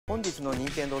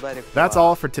That's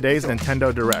all for today's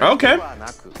Nintendo Direct. Okay.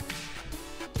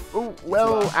 Oh,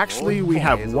 well, actually, we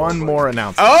have one more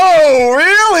announcement. Oh,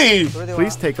 really?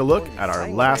 Please take a look at our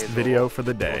last video for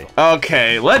the day.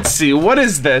 Okay, let's see. What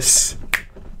is this?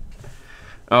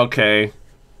 Okay.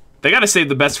 They gotta save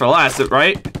the best for last,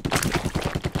 right?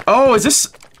 Oh, is this...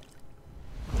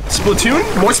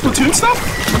 Splatoon? More Splatoon stuff?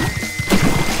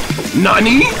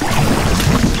 Nani?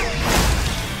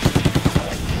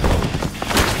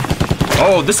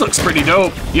 Oh, this looks pretty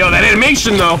dope. Yo, that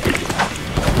animation, though.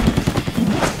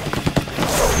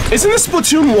 Isn't this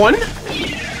Splatoon 1?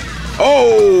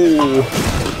 Oh!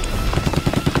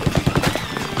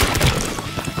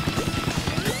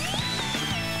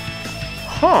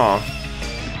 Huh.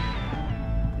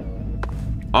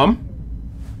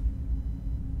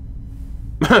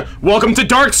 Welcome to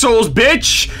Dark Souls,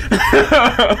 bitch!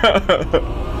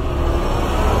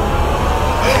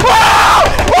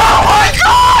 Oh my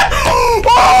god!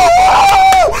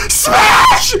 Oh!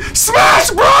 Smash!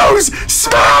 Smash, bros!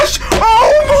 Smash!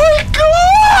 Oh my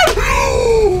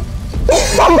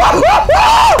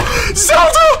god!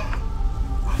 Zelda!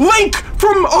 Link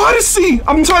from Odyssey!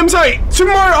 I'm sorry,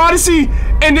 Super Mario Odyssey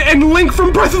and Link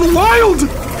from Breath of the Wild!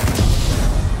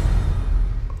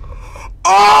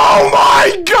 Oh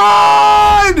my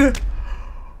god!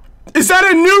 Is that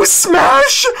a new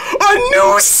Smash? A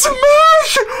new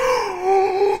Smash?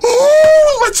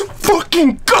 Oh, let's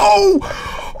fucking go!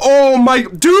 Oh my,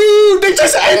 dude, they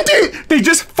just end it! They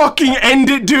just fucking end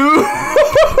it, dude!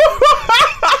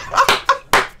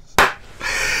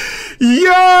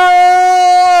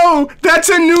 Yo! That's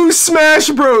a new Smash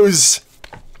Bros.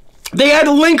 They had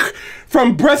Link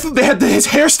from they had his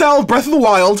hairstyle of Breath of the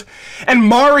Wild, and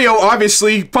Mario,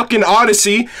 obviously, fucking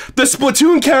Odyssey. The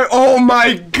Splatoon character, oh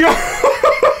my god!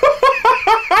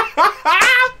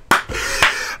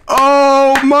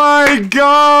 Oh my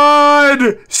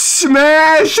god!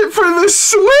 Smash for the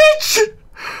Switch!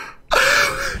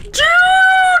 Dude!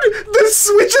 The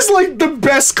Switch is like the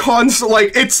best console,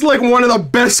 like, it's like one of the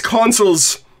best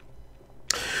consoles.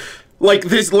 Like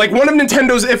this, like one of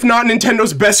Nintendo's, if not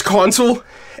Nintendo's best console.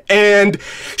 And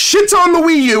shit's on the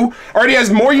Wii U, already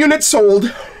has more units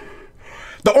sold.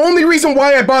 The only reason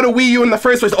why I bought a Wii U in the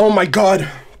first place, oh my god.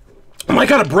 I'm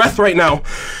like out of breath right now.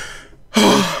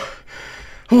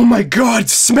 Oh my god,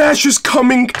 Smash is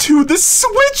coming to the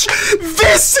Switch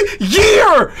this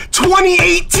year,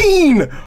 2018.